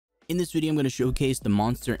In this video, I'm going to showcase the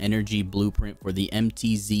Monster Energy blueprint for the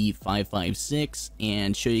MTZ556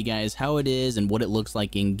 and show you guys how it is and what it looks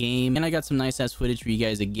like in game. And I got some nice ass footage for you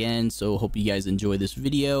guys again, so hope you guys enjoy this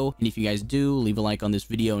video. And if you guys do, leave a like on this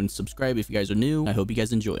video and subscribe if you guys are new. I hope you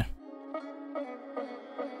guys enjoy.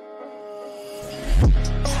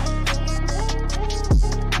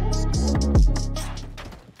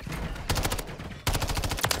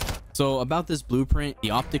 So about this blueprint, the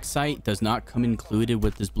optic sight does not come included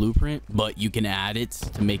with this blueprint, but you can add it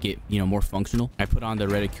to make it, more functional. I put on the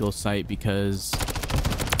reticule sight because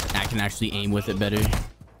I can actually aim with it better.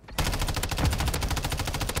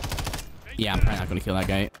 Yeah, I'm probably not gonna kill that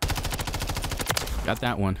guy. Got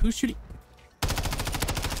that one. Who's shooting?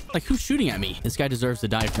 Like, who's shooting at me? This guy deserves to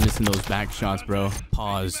die for missing those back shots, bro.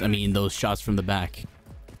 Pause. I mean, those shots from the back.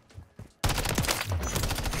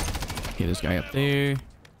 Okay, this guy up there.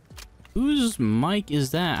 Whose mic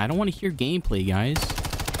is that? I don't want to hear gameplay, guys.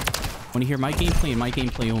 I want to hear my gameplay and my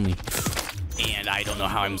gameplay only. And I don't know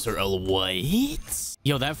how I'm what?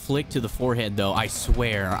 Yo, that flick to the forehead, though. I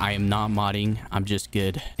swear I am not modding. I'm just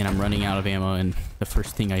good. And I'm running out of ammo. And the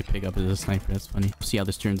first thing I pick up is a sniper. That's funny. See how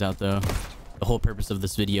this turns out, though. The whole purpose of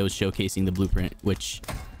this video is showcasing the blueprint, which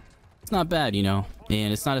it's not bad, And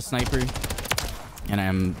it's not a sniper. And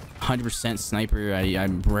I'm 100% sniper.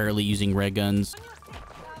 I'm rarely using red guns.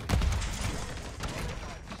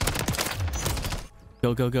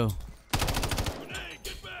 Go, go, go.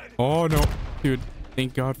 Oh, no. Dude,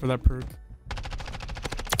 thank God for that perk.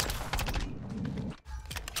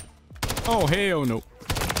 Oh, hell no.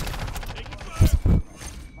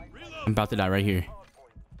 I'm about to die right here.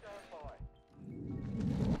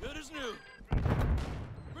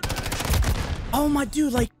 Oh, my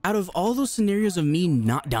dude. Like, out of all those scenarios of me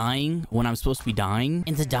not dying when I'm supposed to be dying,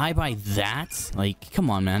 and to die by that, like, come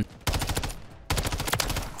on, man.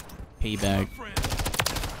 Payback.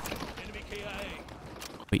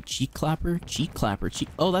 Wait, cheek clapper? Cheek clapper. Cheek.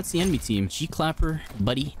 Oh, that's the enemy team. Cheek clapper,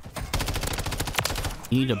 buddy.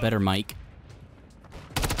 You need a better mic.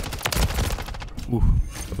 Ooh,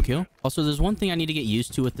 double kill. Also, there's one thing I need to get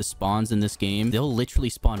used to with the spawns in this game. They'll literally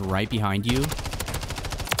spawn right behind you.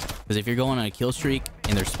 Because if you're going on a kill streak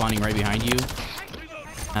and they're spawning right behind you,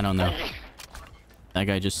 I don't know. That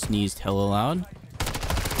guy just sneezed hella loud.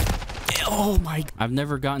 Oh my. I've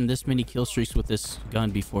never gotten this many kill streaks with this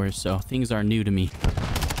gun before, so things are new to me.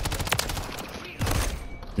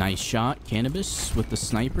 Nice shot, Cannabis, with the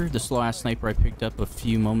sniper. The slow-ass sniper I picked up a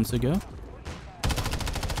few moments ago.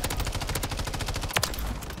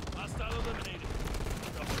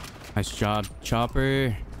 Nice job,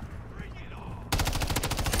 Chopper.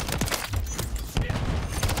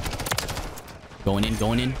 Going in,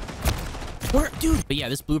 going in. Where, dude? But yeah,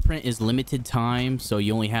 this blueprint is limited time, so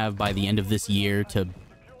you only have by the end of this year to,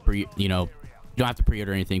 you don't have to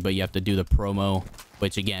pre-order anything, but you have to do the promo.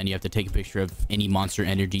 Which, again, you have to take a picture of any Monster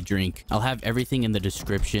Energy drink. I'll have everything in the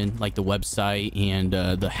description, like the website and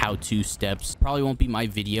the how-to steps. Probably won't be my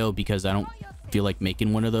video because I don't feel like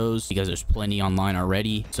making one of those because there's plenty online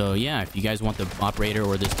already. So, yeah, if you guys want the operator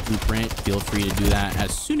or this blueprint, feel free to do that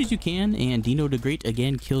as soon as you can. And Dino the Great,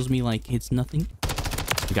 again, kills me like it's nothing.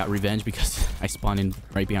 I got revenge because I spawned in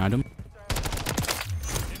right behind him.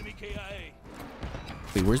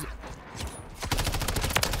 Wait, where's it?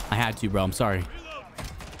 I had to, bro. I'm sorry.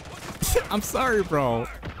 I'm sorry, bro.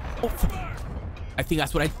 Oh, I think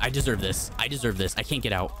that's what I deserve this. I deserve this. I can't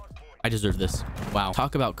get out. I deserve this. Wow.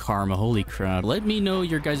 Talk about karma. Holy crap. Let me know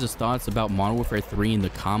your guys' thoughts about Modern Warfare 3 in the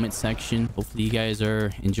comment section. Hopefully you guys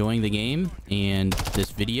are enjoying the game and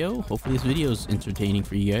this video. Hopefully this video is entertaining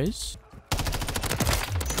for you guys.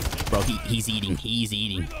 Bro, he's eating. He's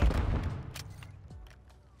eating.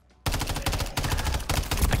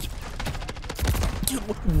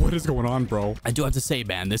 What is going on, bro? I do have to say,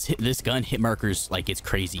 man, this gun hit markers, like, it's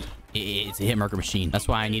crazy. It's a hit marker machine. That's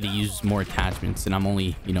why I need to use more attachments, and I'm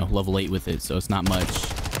only, level 8 with it, so it's not much.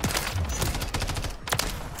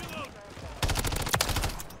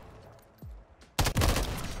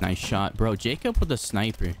 Nice shot, bro. Jacob with a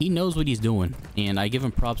sniper. He knows what he's doing, and I give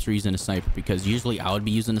him props for using a sniper because usually I would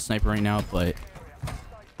be using a sniper right now, but,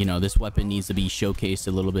 this weapon needs to be showcased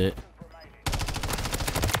a little bit.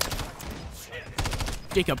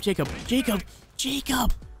 Jacob, Jacob, Jacob,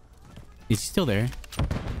 Jacob. Is he still there?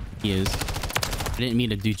 He is. I didn't mean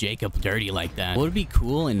to do Jacob dirty like that. What would be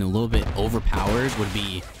cool and a little bit overpowered would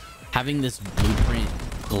be having this blueprint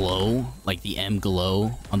glow, like the M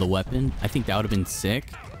glow on the weapon. I think that would have been sick.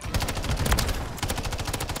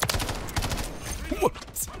 What?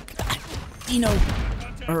 Dino,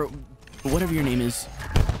 or whatever your name is.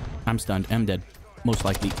 I'm stunned. I'm dead. Most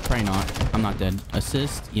likely. Probably not. I'm not dead.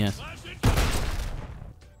 Assist? Yes.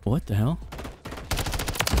 What the hell?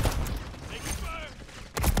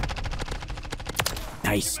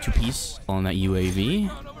 Nice. 2-piece. On that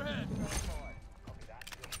UAV.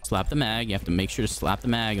 Slap the mag. You have to make sure to slap the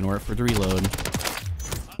mag in order for it to reload.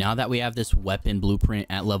 Now that we have this weapon blueprint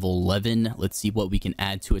at level 11, let's see what we can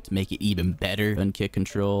add to it to make it even better. Gun kick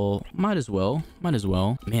control. Might as well. Might as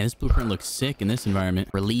well. Man, this blueprint looks sick in this environment.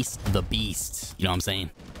 Release the beast. You know what I'm saying?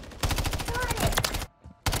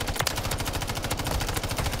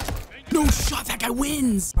 No shot. That guy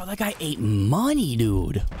wins. Bro, that guy ate money,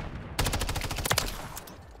 dude.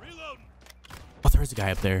 Oh, there's a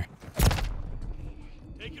guy up there.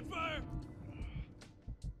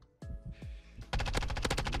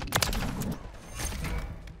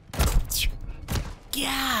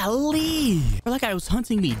 Golly! Bro, that guy was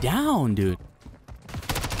hunting me down, dude.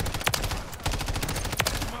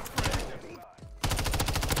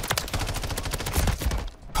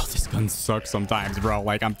 Bro, this gun sucks sometimes, bro.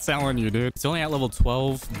 Like, I'm telling you, dude. It's only at level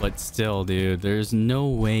 12, but still, dude. There's no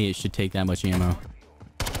way it should take that much ammo.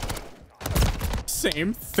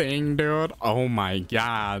 Same thing, dude. Oh my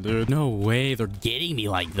god, dude. No way they're getting me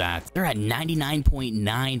like that. They're at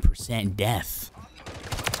 99.9% death.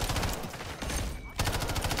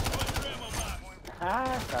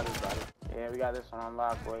 Got it, got it. Yeah, we got this one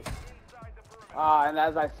unlocked, boys. And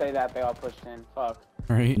as I say that, they all pushed in. Fuck.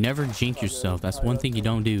 All right. Never jinx yourself. That's one thing you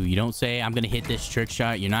don't do. You don't say, I'm going to hit this trick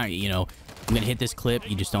shot. You're not, you know, I'm going to hit this clip.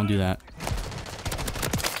 You just don't do that.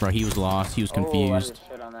 Bro, he was lost. He was confused. I just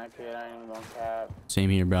shit on that kid. I ain't even gonna cap. Same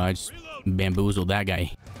here, bro. I just bamboozled that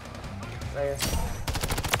guy. Right here.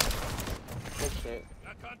 Good shit.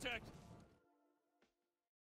 Got contact.